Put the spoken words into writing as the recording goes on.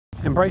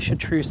Embrace your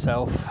true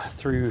self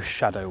through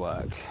shadow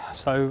work.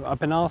 So I've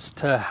been asked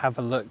to have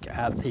a look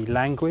at the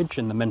language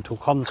and the mental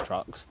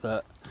constructs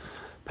that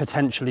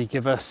potentially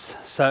give us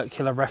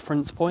circular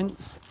reference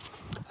points.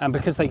 And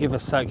because they give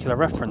us circular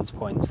reference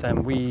points,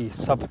 then we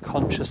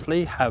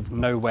subconsciously have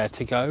nowhere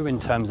to go in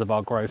terms of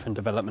our growth and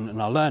development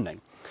and our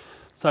learning.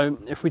 So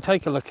if we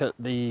take a look at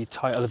the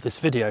title of this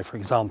video, for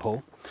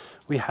example,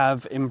 we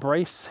have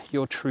Embrace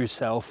Your True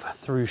Self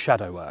Through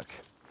Shadow Work.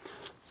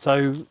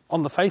 So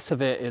on the face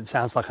of it, it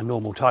sounds like a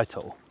normal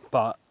title,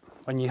 but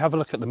when you have a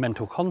look at the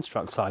mental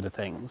construct side of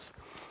things,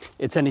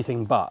 it's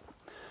anything but.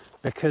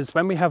 Because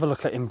when we have a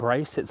look at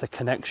embrace, it's a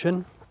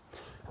connection.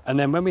 And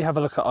then when we have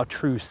a look at our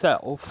true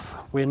self,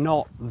 we're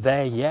not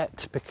there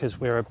yet because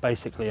we're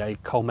basically a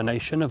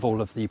culmination of all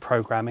of the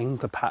programming,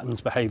 the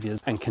patterns, behaviors,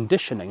 and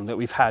conditioning that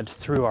we've had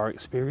through our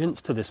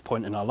experience to this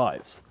point in our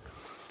lives.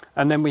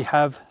 And then we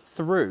have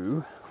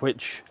through,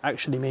 which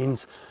actually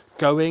means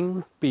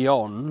going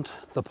beyond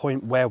the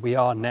point where we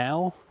are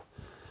now.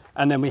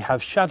 And then we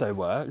have shadow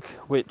work,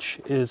 which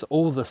is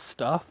all the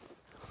stuff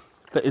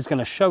that is going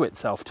to show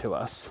itself to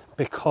us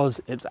because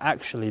it's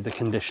actually the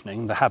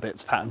conditioning, the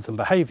habits, patterns and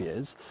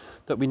behaviors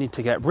that we need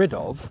to get rid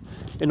of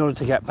in order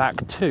to get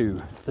back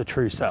to the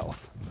true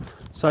self.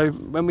 So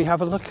when we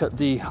have a look at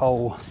the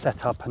whole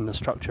setup and the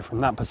structure from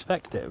that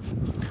perspective,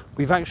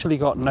 we've actually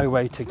got no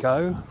way to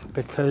go,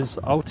 because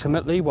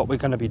ultimately what we're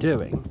going to be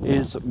doing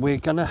is we're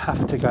going to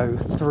have to go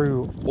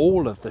through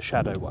all of the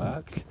shadow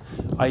work,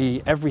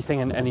 i.e.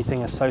 everything and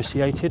anything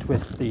associated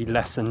with the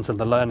lessons and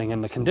the learning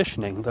and the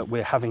conditioning that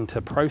we're having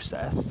to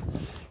process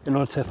in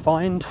order to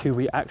find who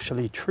we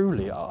actually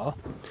truly are.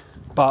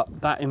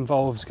 But that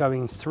involves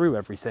going through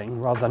everything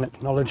rather than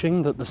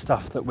acknowledging that the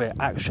stuff that we're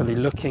actually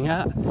looking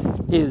at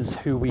is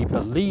who we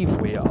believe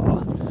we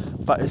are,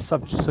 but is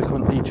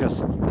subsequently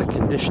just the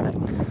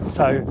conditioning.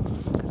 So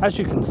as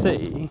you can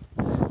see,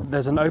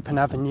 there's an open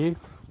avenue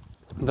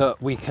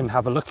that we can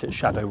have a look at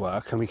shadow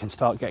work and we can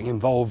start getting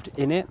involved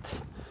in it.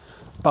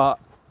 But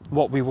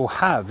what we will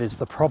have is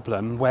the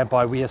problem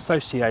whereby we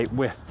associate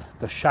with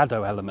the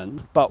shadow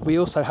element, but we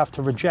also have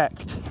to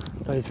reject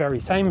those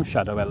very same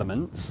shadow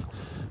elements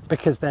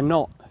because they're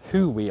not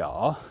who we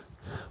are,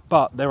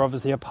 but they're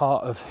obviously a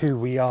part of who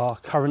we are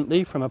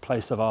currently from a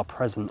place of our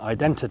present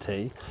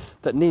identity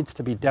that needs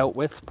to be dealt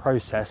with,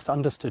 processed,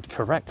 understood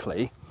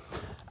correctly,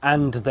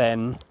 and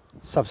then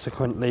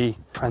subsequently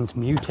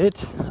transmuted,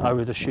 I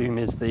would assume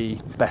is the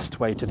best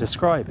way to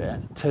describe it,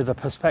 to the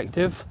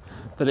perspective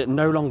that it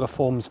no longer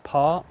forms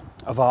part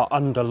of our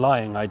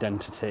underlying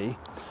identity,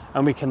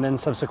 and we can then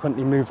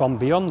subsequently move on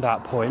beyond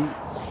that point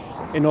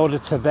in order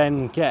to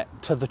then get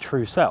to the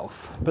true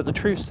self. But the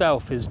true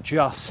self is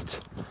just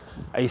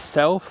a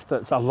self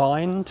that's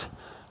aligned,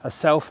 a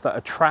self that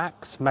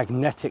attracts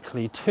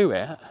magnetically to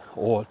it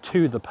or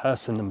to the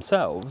person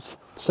themselves,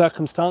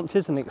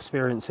 circumstances and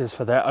experiences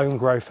for their own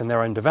growth and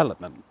their own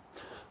development.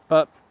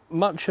 But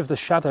much of the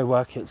shadow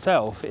work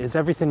itself is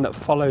everything that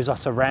follows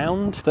us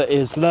around, that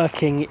is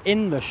lurking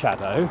in the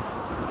shadow,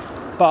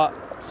 but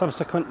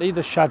subsequently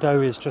the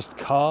shadow is just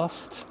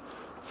cast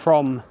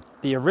from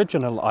the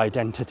original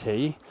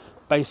identity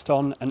based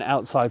on an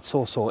outside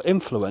source or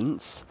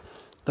influence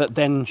that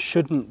then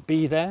shouldn't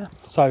be there.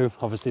 So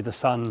obviously the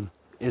sun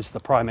is the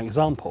prime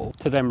example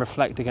to then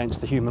reflect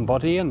against the human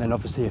body, and then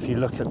obviously if you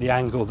look at the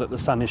angle that the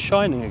sun is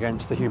shining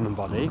against the human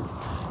body,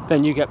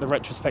 then you get the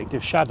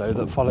retrospective shadow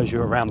that follows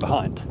you around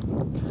behind.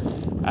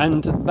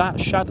 And that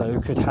shadow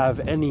could have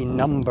any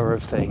number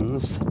of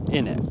things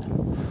in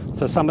it.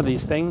 So some of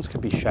these things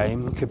could be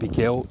shame, could be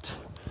guilt,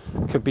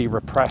 could be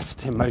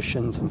repressed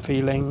emotions and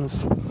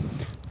feelings,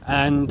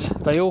 and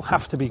they all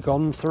have to be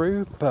gone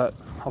through, but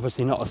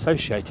obviously not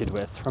associated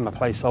with from a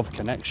place of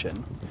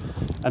connection,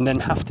 and then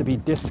have to be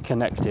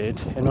disconnected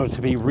in order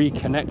to be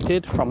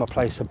reconnected from a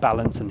place of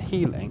balance and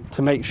healing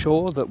to make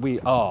sure that we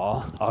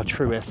are our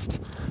truest,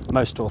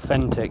 most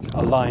authentic,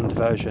 aligned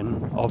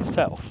version of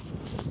self.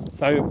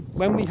 So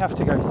when we have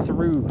to go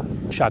through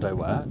shadow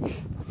work,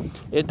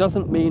 it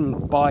doesn't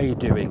mean by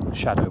doing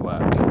shadow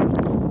work.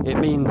 It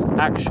means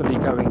actually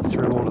going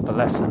through all of the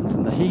lessons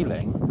and the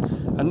healing.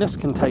 And this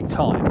can take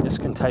time. This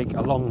can take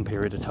a long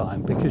period of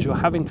time because you're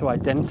having to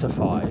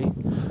identify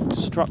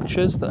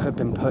structures that have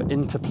been put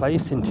into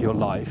place into your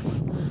life,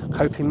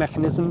 coping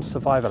mechanisms,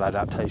 survival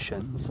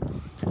adaptations,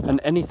 and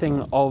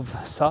anything of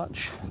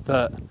such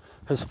that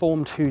has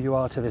formed who you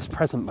are to this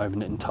present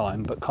moment in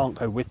time but can't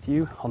go with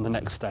you on the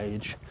next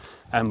stage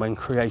and when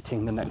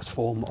creating the next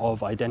form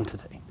of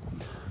identity.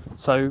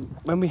 So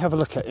when we have a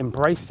look at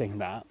embracing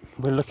that,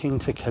 we're looking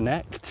to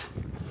connect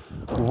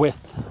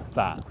with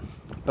that.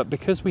 But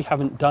because we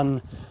haven't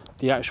done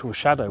the actual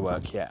shadow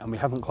work yet and we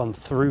haven't gone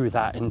through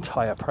that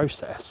entire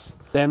process,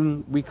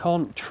 then we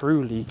can't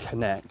truly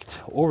connect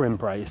or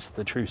embrace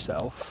the true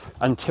self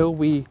until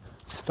we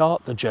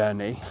start the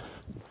journey,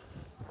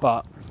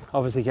 but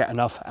obviously get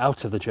enough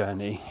out of the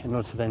journey in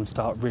order to then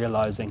start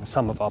realizing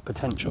some of our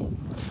potential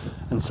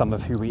and some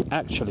of who we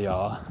actually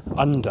are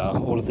under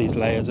all of these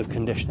layers of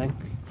conditioning,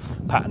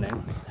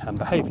 patterning and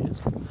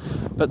behaviors.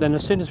 But then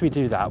as soon as we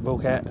do that, we'll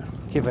get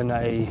given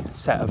a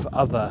set of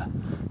other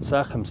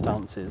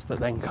circumstances that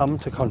then come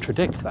to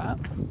contradict that.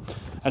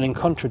 And in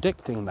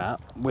contradicting that,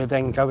 we're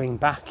then going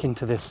back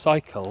into this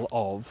cycle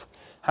of,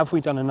 have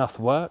we done enough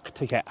work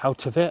to get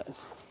out of it,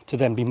 to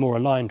then be more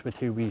aligned with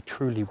who we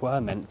truly were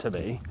meant to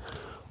be?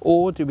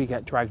 Or do we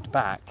get dragged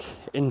back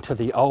into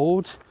the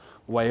old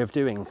way of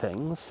doing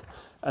things,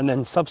 and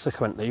then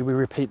subsequently we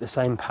repeat the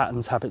same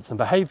patterns, habits and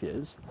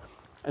behaviours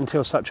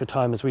until such a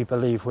time as we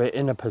believe we're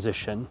in a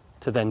position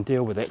to then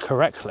deal with it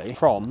correctly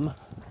from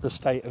the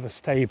state of a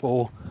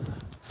stable,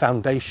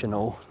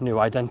 foundational new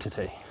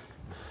identity?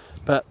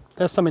 But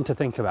there's something to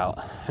think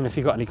about, and if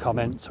you've got any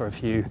comments, or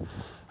if you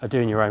are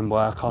doing your own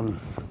work on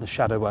the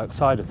shadow work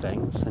side of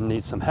things and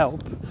need some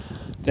help,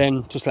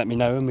 then just let me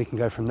know and we can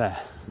go from there.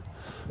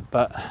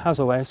 But as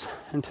always,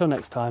 until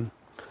next time,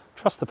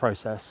 trust the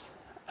process,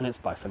 and it's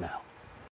bye for now.